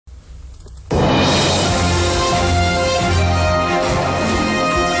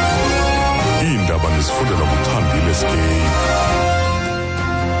zifundela nguThandile Skate.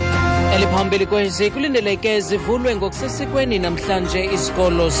 Eliphambili kwezi kulindeleke zivulwe ngokusesikweni namhlanje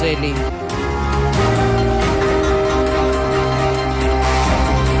izikolo zeli.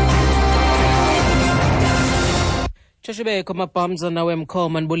 Joshebeko mabhamza nawe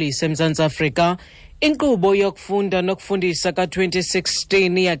mkhoma nibulise eMzantsi Afrika. Inkqubo yokufunda nokufundisa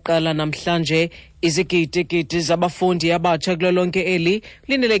ka-2016 iyaqala namhlanje. Izigidi zabafundi abatsha kulo lonke eli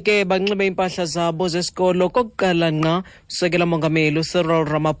lindeleke banxibe impahla zabo zesikolo kokuqala nqa. Usekela Mongameli uCyril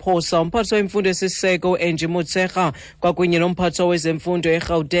Ramaphosa, umphathiswa wemfundo esiseko Angie Motshekga kwakunye nomphathiswa wezemfundo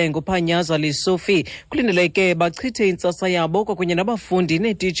eGauteng uPhanyaza Lesufi kulindeleke bachithe intsasa yabo kwakunye nabafundi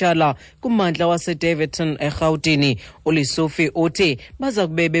neetitshala kummandla waseDaveyton eRhawutini. uLesufi uthi baza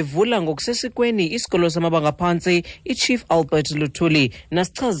kube bevula ngokusesikweni isikolo samabanga phantsi iChief Albert Luthuli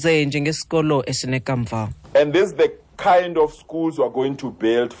nasichaze njengesikolo esinekamva. And this is the kind of schools we are going to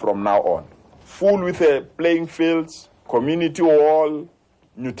build from now on. Full with playing fields, community hall,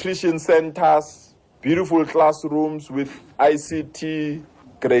 nutrition centers, beautiful classrooms with ICT,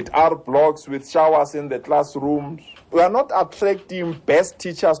 grade R blocks with showers in the classrooms. We are not attracting best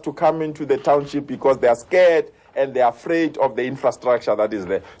teachers to come into the township because they are scared and they are afraid of the infrastructure that is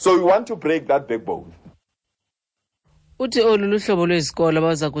there. So we want to break that backbone. Uthi olu luhlobo lwezikolo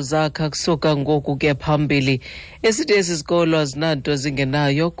abaza kuzakha kusuka ngoku ke phambili. Esithi esi sikolo azinanto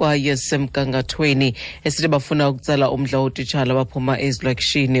zingenayo kwaye semgangathweni. Esithi bafuna ukutsala umdla utitshala baphuma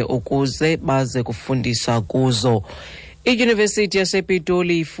ezilokishini ukuze baze kufundisa kuzo. iYunivesithi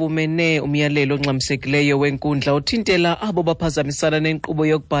yasePitoli ifumene umyalelo ongxamisekileyo wenkundla othintela abo baphazamisana nenkqubo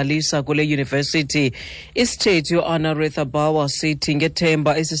yokubhalisa kule yunivesithi. Isithethi uAnna Rethabawa sithi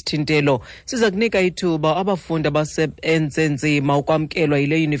ngethemba esi sithintelo siza kunika ithuba abafundi abasebenze nzima ukwamkelwa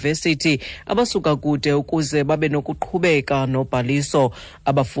yile yunivesithi abasuka kude ukuze babe nokuqhubeka nobhaliso.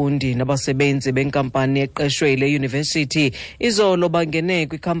 Abafundi nabasebenzi benkampani eqeshwe yile yunivesithi izolo bangene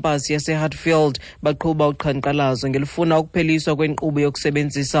kwikhampasi yaseHartfield baqhuba uqhankqalazo ngelifuna ukupheliswa kwenkqubo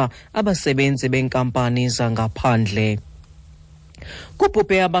yokusebenzisa abasebenzi benkampani zangaphandle.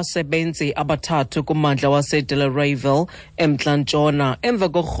 Kubhubhe abasebenzi abathathu kummandla waseDelaraville eMntla-Ntshona emva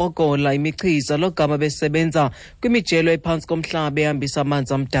kokurhogola imichiza logama besebenza kwimijelo ephantsi komhlaba ehambisa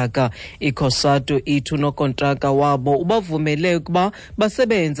amanzi amdaka. ICOSATU ithi unokontraka wabo ubavumele ukuba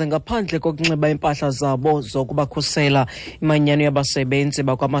basebenze ngaphandle kokunxiba impahla zabo zokubakhusela. Imanyano yabasebenzi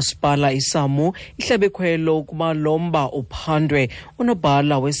bakwamasipala iSAMU ihlabe ikhwelo ukuba lo mba uphandwe.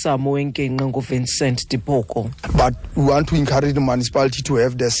 Unobhala weSAMU weNkengqe nguVincent Dipoko. But we want to encourage the municipality to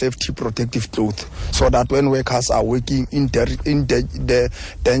have the safety protective clothes so that when workers are working in the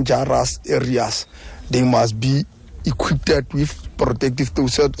dangerous areas, they must be equipped with protective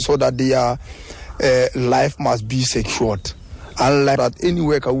clothes so that their life must be secured. Unlike that, any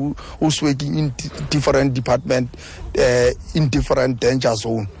worker who's working in different departments, in different danger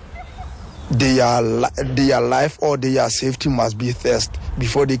zone, their life or their safety must be first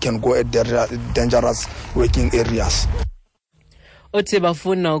before they can go at their dangerous working areas. Uthi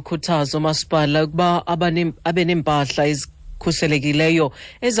bafuna ukhuthaza umasipala ukuba abenempahla ezikhuselekileyo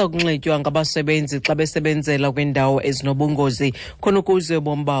ezakunxitywa ngabasebenzi xa besebenzela kwindawo ezinobungozi khona ukuze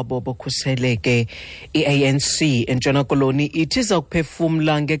ubomi babo bukhuseleke. iANC eNtshona Koloni ithi iza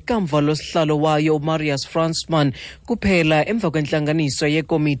kuphefumla ngekamva losihlalo wayo uMarius Fransman kuphela emva kwentlanganiso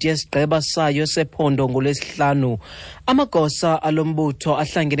yekomiti yesigqeba sayo sephondo ngolwesihlanu. Amagosa alombutho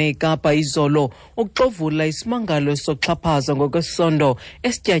ahlangene eKapa izolo ukuxovula isimangalo sokuxhaphaza ngokwesondo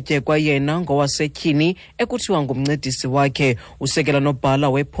esityatyekwa yena ngowasetyhini ekuthiwa ngumncedisi wakhe. Usekela nobhala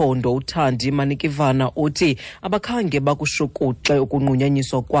wephondo uThandi Manikivana uthi abakhange bakushukuxe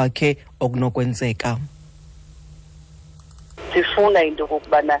ukunqunyanyiswa kwakhe okunokwenzeka. Sifuna into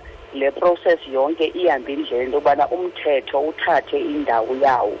kokubana le process yonke ihambe indlela into yokubana umthetho uthathe indawo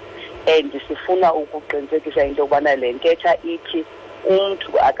yawo. And sifuna ukuqinisekisa into yokubana le ntetha ithi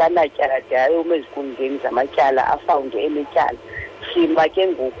umntu akanatyala de ayome ezinkundleni zamatyala afawunde enetyala. Sima ke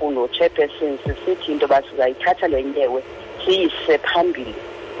ngoku no-chairperson sisithi into yoba sizayithatha le nyewe siyise phambili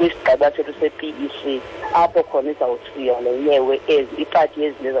kwisigaba sethu se-PEC apho khona izawutsiya le nyewe ipati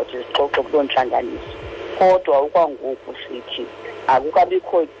ezinto ezawuthi zixoxe kuloo ntlanganiso. Kodwa okwangoku sithi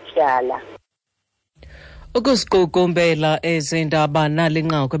akukabikho tyala. Ukusiqukumbela ezindaba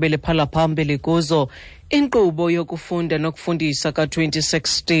nalinqaku ebelephala phambili kuzo. Inkqubo yokufunda nokufundisa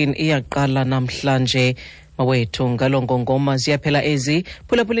ka-2016 iyaqala namhlanje. Mawethu ngalongo ngoma ziyaphela ezi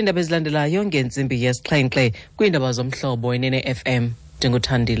phulaphula indaba ezilandelayo ngentsimbi yesixhenxe kwiindaba zomhlobo enene FM.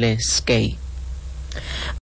 Ndinguthandile Skate.